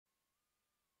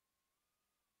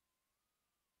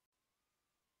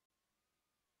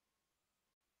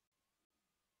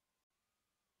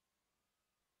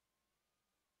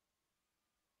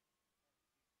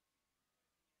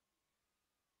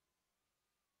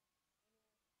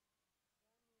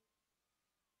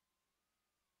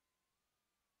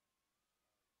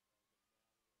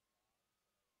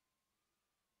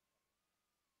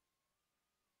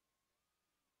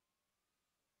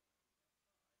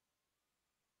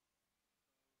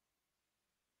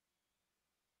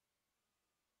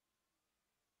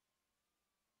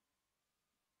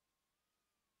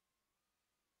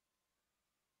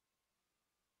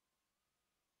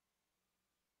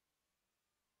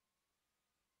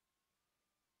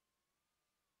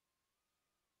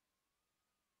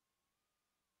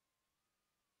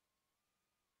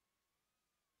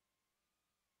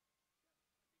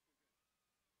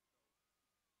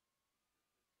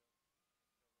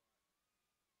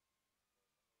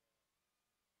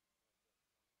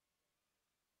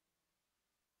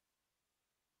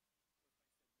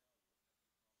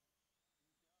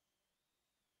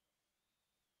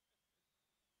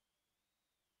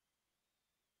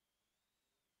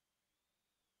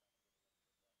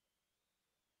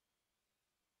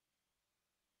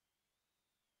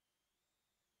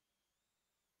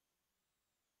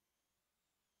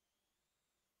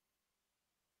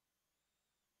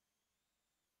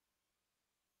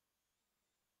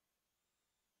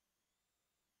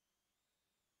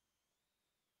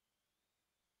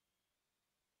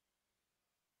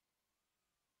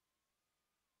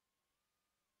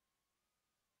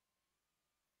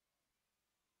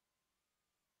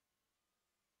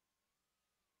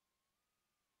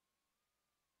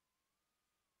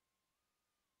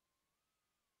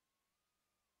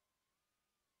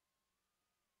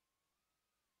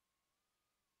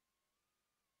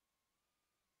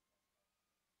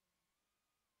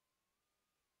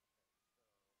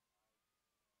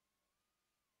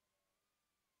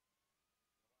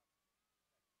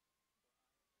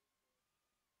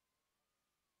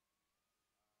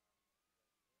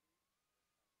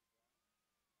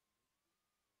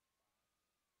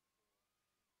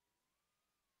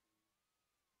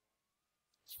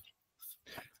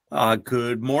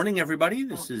Good morning, everybody.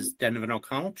 This is Denvin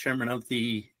O'Connell, Chairman of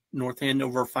the North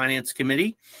Andover Finance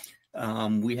Committee.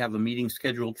 We have a meeting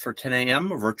scheduled for 10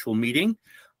 a.m., a virtual meeting.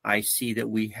 I see that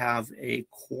we have a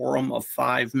quorum of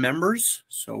 5 members,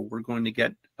 so we're going to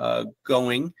get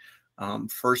going.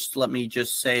 First, let me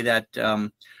just say that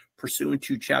pursuant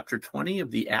to Chapter 20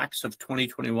 of the Acts of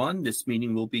 2021, this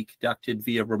meeting will be conducted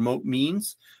via remote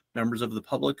means. Members of the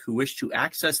public who wish to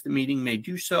access the meeting may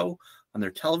do so on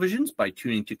their televisions by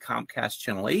tuning to Comcast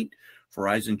Channel 8,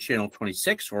 Verizon Channel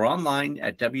 26, or online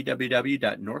at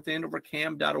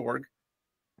www.northandovercam.org.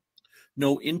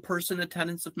 No in-person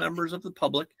attendance of members of the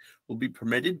public will be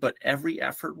permitted, but every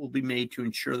effort will be made to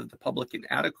ensure that the public can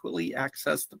adequately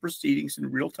access the proceedings in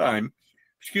real time,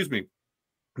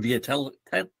 via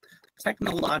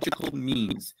technological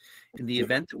means. In the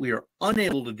event that we are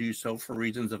unable to do so for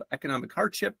reasons of economic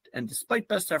hardship, and despite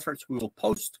best efforts, we will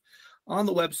post on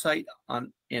the website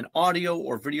an audio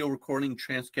or video recording,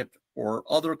 transcript, or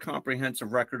other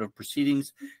comprehensive record of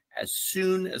proceedings as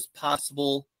soon as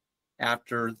possible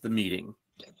after the meeting.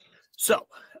 So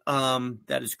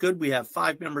that is good. We have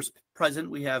 5 members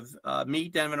present. We have me,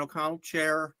 Denvin O'Connell,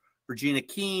 Chair, Regina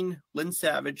Keene, Lynn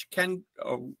Savage,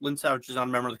 Lynn Savage is not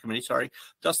a member of the committee, sorry,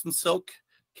 Dustin Silk,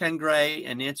 Ken Gray,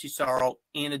 and Nancy Sorrell.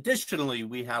 And additionally,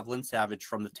 we have Lynn Savage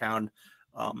from the town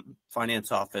finance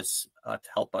office to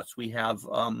help us. We have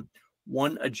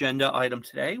one agenda item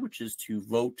today, which is to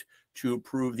vote to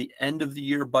approve the end of the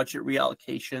year budget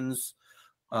reallocations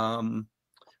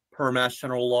per Mass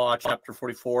General Law, Chapter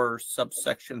 44,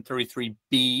 subsection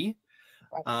 33B.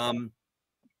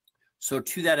 So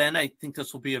to that end, I think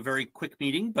this will be a very quick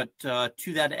meeting, but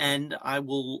to that end, I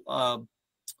will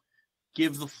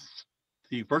give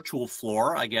the virtual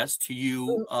floor, I guess, to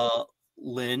you,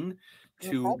 Lynn,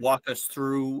 to walk us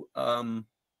through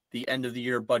the end of the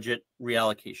year budget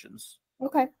reallocations.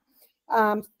 Okay.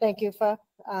 Thank you for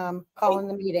calling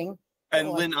the meeting.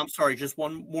 And Lynn, I'm sorry, just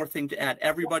one more thing to add.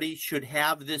 Everybody should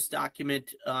have this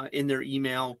document in their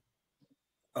email.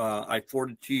 I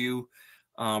forwarded to you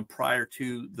prior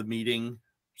to the meeting,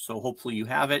 so hopefully you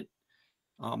have it.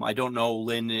 I don't know,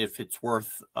 Lynn, if it's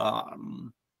worth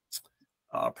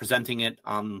presenting it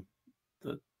on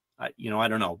the, I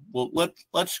don't know. Well,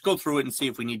 let's go through it and see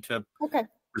if we need to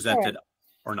present it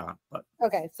or not. But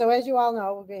okay, so as you all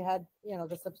know, we had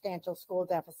the substantial school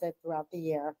deficit throughout the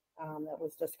year that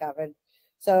was discovered.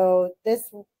 So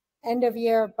this end of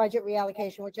year budget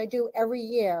reallocation, which I do every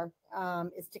year,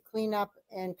 is to clean up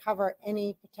and cover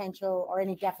any potential or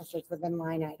any deficits within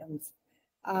line items.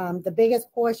 The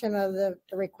biggest portion of the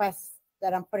requests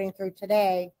that I'm putting through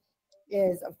today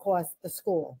is, of course, the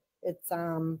school. It's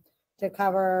to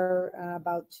cover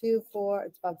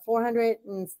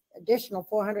additional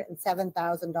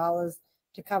 $407,000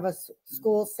 to cover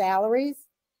school salaries,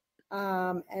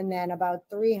 and then about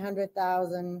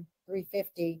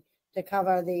 $350,000 to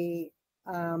cover the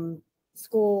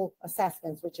school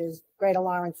assessments, which is Greater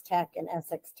Lawrence Tech and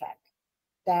Essex Tech.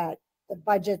 That the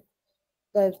budget,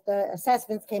 the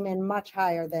assessments came in much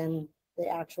higher than the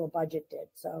actual budget did.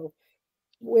 So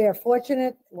we were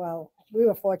fortunate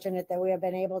that we have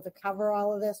been able to cover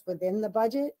all of this within the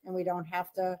budget, and we don't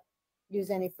have to use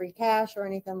any free cash or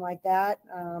anything like that,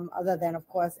 other than, of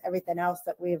course, everything else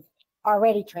that we've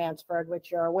already transferred, which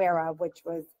you're aware of, which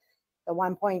was the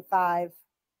 1.5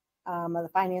 of the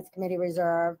Finance Committee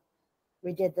reserve.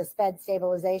 We did the sped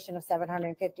stabilization of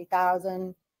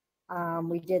 $750,000.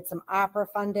 We did some opera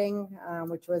funding,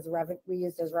 which was we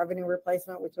used as revenue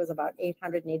replacement, which was about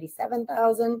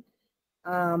 $887,000.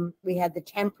 We had the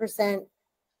 10%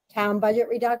 town budget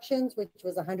reductions, which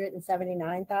was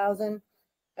 $179,000,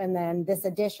 and then this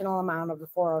additional amount of the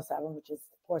 407, which is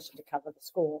the portion to cover the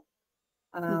school.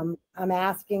 I'm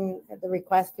asking the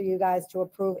request for you guys to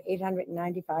approve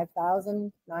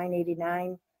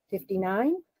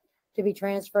 $895,989.59 to be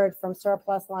transferred from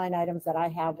surplus line items that I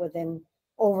have within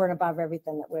over and above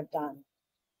everything that we've done.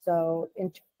 So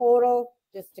in total,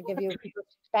 just to give you a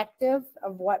perspective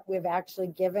of what we've actually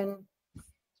given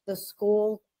the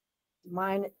school,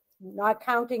 not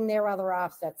counting their other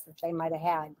offsets that they might have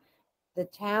had, the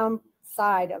town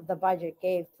side of the budget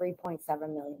gave $3.7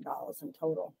 million in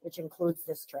total, which includes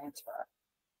this transfer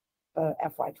for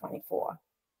FY24.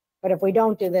 But if we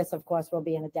don't do this, of course, we'll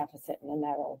be in a deficit, and then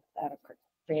that'll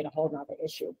create a whole nother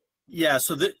issue. Yeah.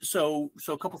 So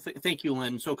a couple things. Thank you,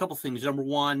 Lynn. So a couple things. Number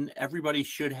one, everybody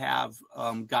should have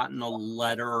gotten a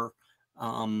letter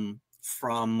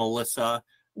from Melissa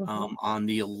on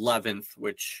the 11th,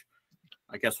 which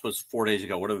I guess was 4 days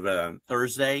ago. Would have been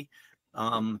Thursday.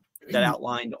 That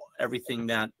outlined everything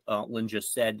that Lynn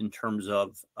just said in terms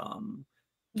of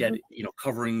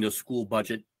covering the school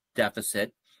budget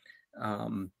deficit.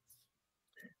 And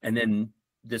then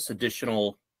this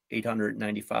additional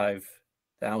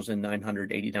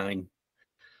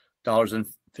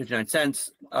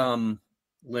 $895,989.59.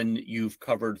 Lynn, you've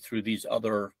covered through these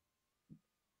other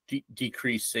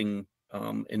decreasing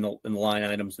in the line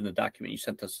items in the document you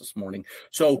sent us this morning.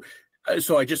 So I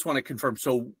just want to confirm.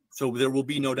 So there will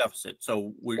be no deficit.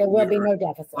 So there will be no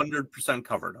deficit. 100%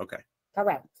 covered. Okay.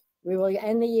 Correct. We will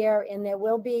end the year, and there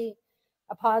will be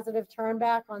a positive turn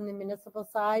back on the municipal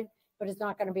side, but it's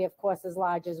not going to be, of course, as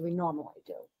large as we normally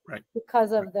do. Right.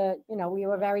 Because of we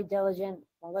were very diligent.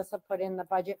 Melissa put in the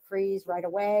budget freeze right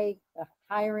away, the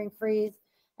hiring freeze.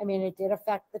 I mean, it did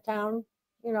affect the town,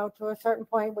 to a certain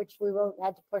point, which we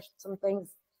had to push some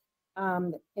things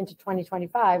into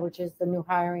 2025, which is the new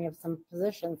hiring of some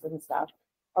positions and stuff,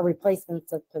 or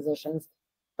replacements of positions.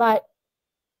 But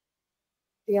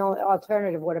the only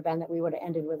alternative would have been that we would have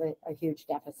ended with a huge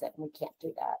deficit, and we can't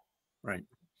do that. Right.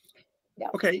 Yeah.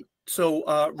 Okay. So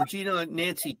Regina,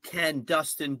 Nancy, Ken,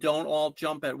 Dustin, don't all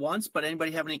jump at once, but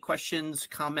anybody have any questions,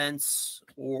 comments,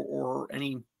 or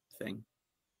anything?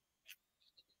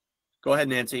 Go ahead,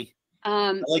 Nancy.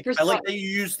 I like that you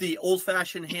use the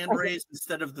old-fashioned hand raise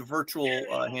instead of the virtual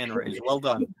hand raise. Well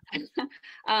done.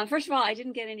 First of all, I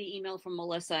didn't get any email from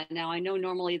Melissa. Now, I know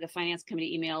normally the Finance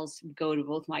Committee emails go to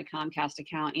both my Comcast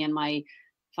account and my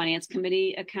Finance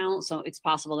Committee account, so it's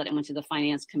possible that it went to the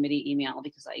Finance Committee email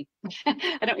because I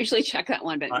don't usually check that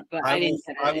one, but I didn't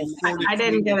get it. I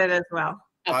didn't get it as well.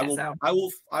 Okay,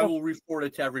 I will report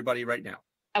it to everybody right now.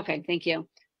 Okay, thank you.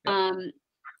 Yep.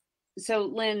 So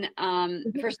Lynn,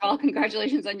 first of all,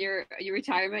 congratulations on your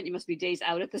retirement. You must be days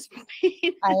out at this point.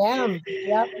 I am.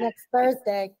 Yep, next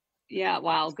Thursday. Yeah,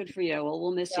 wow, good for you. Well,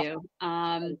 we'll miss you.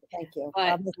 Thank you. But,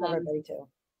 I'll miss everybody too.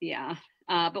 Yeah.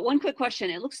 But one quick question.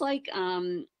 It looks like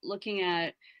looking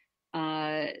at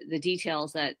the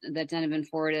details that have been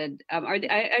forwarded,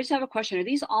 I just have a question. Are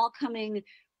these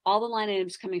all the line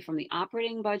items coming from the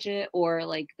operating budget, or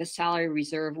like the salary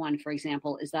reserve one, for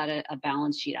example? Is that a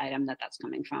balance sheet item that's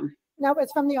coming from? No,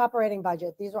 it's from the operating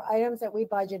budget. These are items that we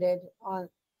budgeted on.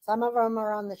 Some of them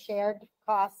are on the shared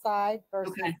cost side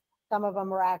versus some of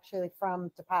them are actually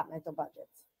from departmental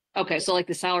budgets. Okay, so like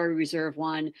the salary reserve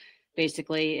one,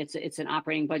 basically it's an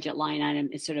operating budget line item.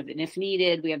 It's sort of, and if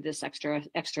needed, we have this extra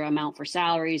amount for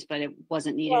salaries, but it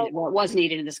wasn't needed. Well, it was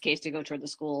needed in this case to go toward the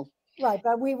school. Right,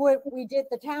 but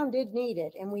the town did need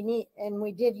it, and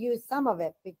we did use some of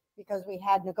it because we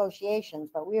had negotiations,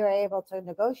 but we were able to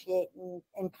negotiate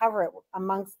and cover it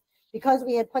because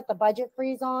we had put the budget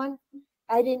freeze on.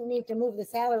 I didn't need to move the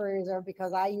salary reserve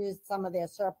because I used some of their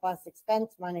surplus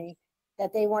expense money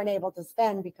that they weren't able to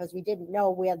spend because we didn't know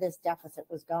where this deficit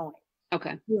was going.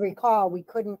 Okay. You recall, we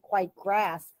couldn't quite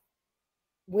grasp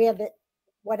what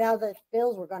other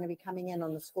bills were going to be coming in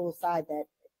on the school side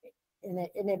and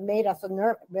it made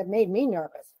it made me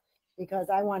nervous because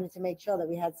I wanted to make sure that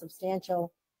we had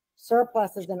substantial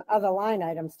surpluses and other line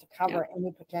items to cover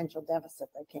any potential deficit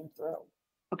that came through.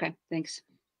 Okay, thanks.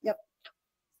 Yep.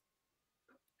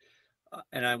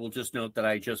 And I will just note that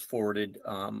I just forwarded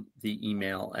the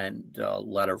email and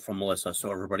letter from Melissa,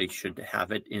 so everybody should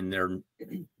have it in their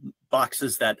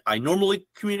boxes that I normally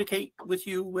communicate with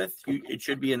you with. It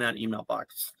should be in that email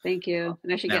box. Thank you.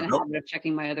 And I should get a habit of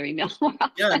checking my other email.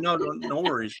 Yeah, no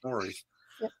worries, no worries.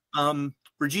 Yep.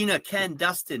 Regina, Ken,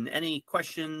 Dustin, any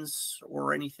questions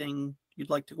or anything you'd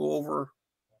like to go over?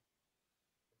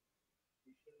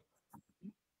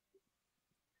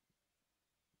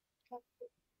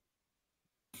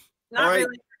 Not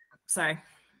really. Sorry.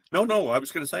 No. I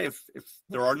was going to say if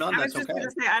there are none, that's okay. I was just going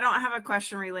to say I don't have a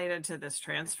question related to this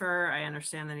transfer. I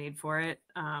understand the need for it.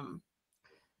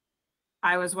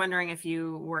 I was wondering if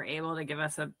you were able to give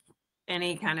us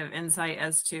any kind of insight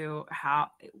as to how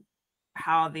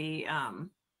the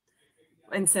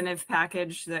incentive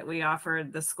package that we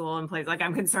offered the school employees. Like,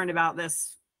 I'm concerned about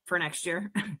this for next year.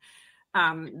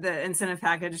 The incentive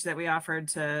package that we offered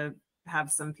to have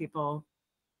some people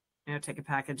take a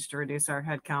package to reduce our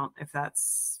headcount, if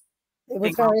that's... It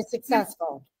was very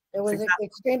successful. It was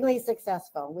extremely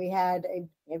successful. We had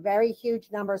a very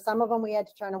huge number. Some of them we had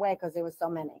to turn away because there was so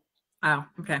many. Oh,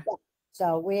 okay.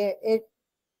 So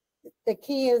the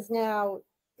key is now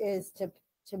is to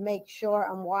make sure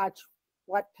and watch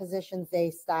what positions they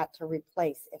start to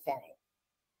replace, if any.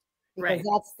 Because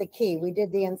that's the key. We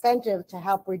did the incentive to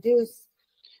help reduce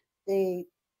the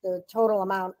total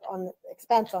amount on the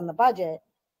expense on the budget,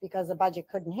 because the budget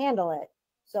couldn't handle it.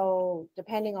 So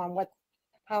depending on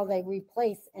how they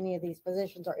replace any of these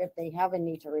positions, or if they have a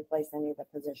need to replace any of the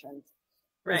positions,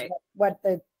 what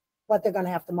they're going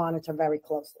to have to monitor very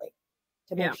closely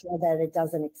to make sure that it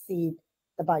doesn't exceed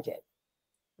the budget.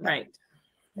 Right.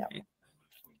 Yep.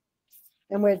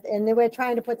 Right. And we're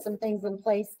trying to put some things in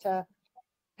place to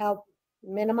help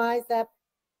minimize that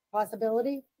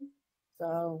possibility.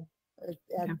 So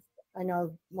Okay. I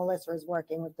know Melissa is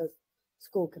working with the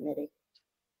school committee.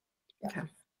 Yep. Okay.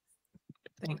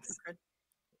 Thanks. Okay.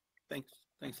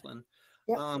 Thanks, Lynn.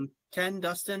 Yep. Ken,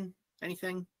 Dustin,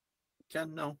 anything?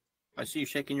 Ken, no. I see you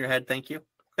shaking your head. Thank you.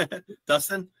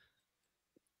 Dustin?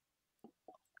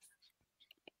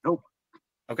 Nope.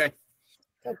 Okay.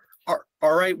 Good.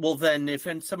 All right. Well, then, if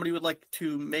somebody would like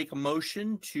to make a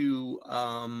motion to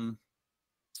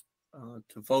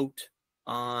vote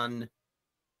on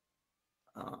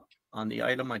the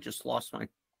item, I just lost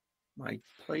my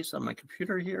place on my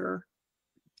computer here.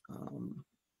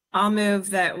 I'll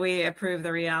move that we approve the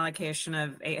reallocation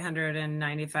of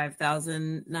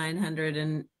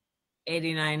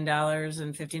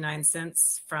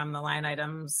 $895,989.59 from the line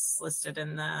items listed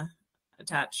in the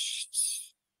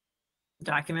attached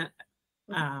document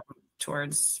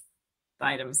towards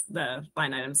the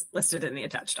line items listed in the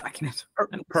attached document.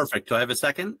 Perfect. Do I have a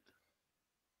second?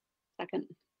 Second.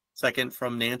 Second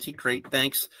from Nancy. Great.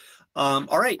 Thanks.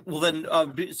 All right. Well, then,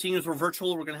 seeing as we're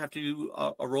virtual, we're going to have to do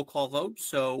a roll call vote.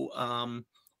 So,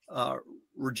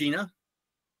 Regina?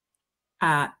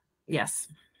 Yes.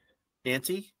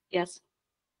 Nancy? Yes.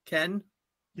 Ken?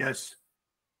 Yes.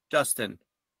 Justin?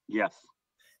 Yes.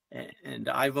 And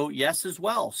I vote yes as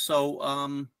well.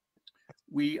 So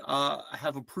we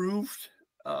have approved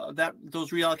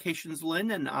those reallocations,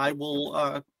 Lynn, and I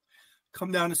will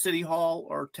come down to City Hall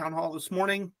or Town Hall this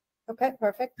morning. Okay,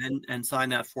 perfect. And sign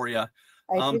that for you. I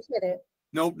appreciate it.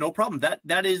 No problem.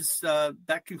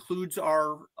 That concludes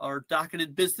our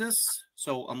docketed business.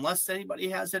 So unless anybody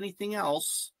has anything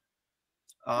else,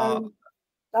 I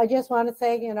just want to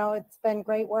say, it's been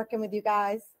great working with you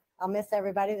guys. I'll miss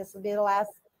everybody. This will be the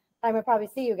last time I probably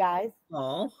see you guys.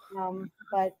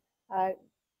 But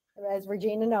as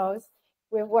Regina knows,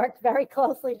 we've worked very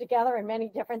closely together in many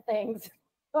different things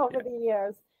over the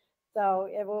years. So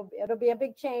it'll be a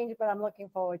big change, but I'm looking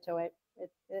forward to it.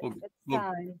 It's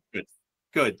time.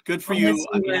 Good for you.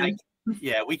 I mean,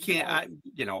 we can't. I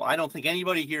don't think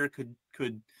anybody here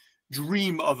could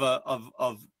dream of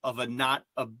a not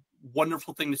a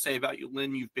wonderful thing to say about you,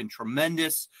 Lynn. You've been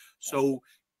tremendous, so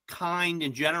kind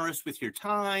and generous with your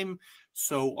time,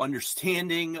 so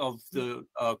understanding of the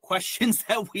questions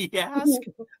that we ask.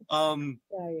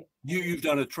 You've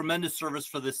done a tremendous service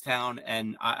for this town,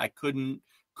 and I couldn't.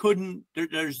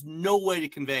 There's no way to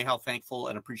convey how thankful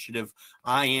and appreciative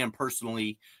I am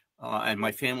personally, and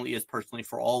my family is personally,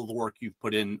 for all the work you've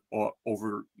put in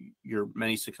over your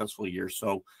many successful years.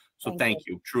 So thank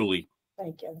you, truly.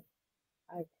 Thank you.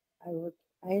 I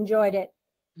enjoyed it.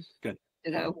 Good.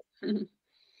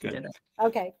 Good.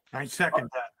 Okay. I second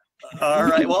that. All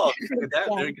right. Well,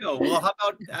 there you go. Well, how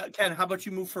about Ken? How about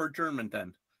you move for adjournment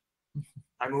then?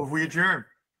 I move we adjourn.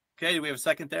 Okay. Do we have a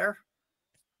second there?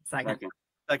 Second.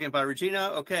 Second by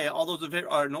Regina. Okay. All those in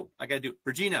favor? Nope. I got to do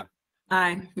Regina.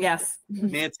 Aye. Yes.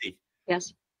 Nancy.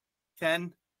 Yes.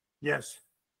 Ken. Yes.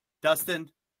 Dustin.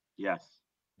 Yes.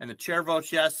 And the chair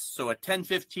votes yes. So at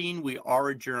 10:15, we are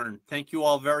adjourned. Thank you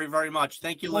all very, very much.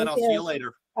 Thank you, Lynn. I'll see you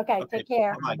later. Okay. Take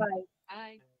care. Bye-bye. Bye.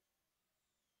 Bye.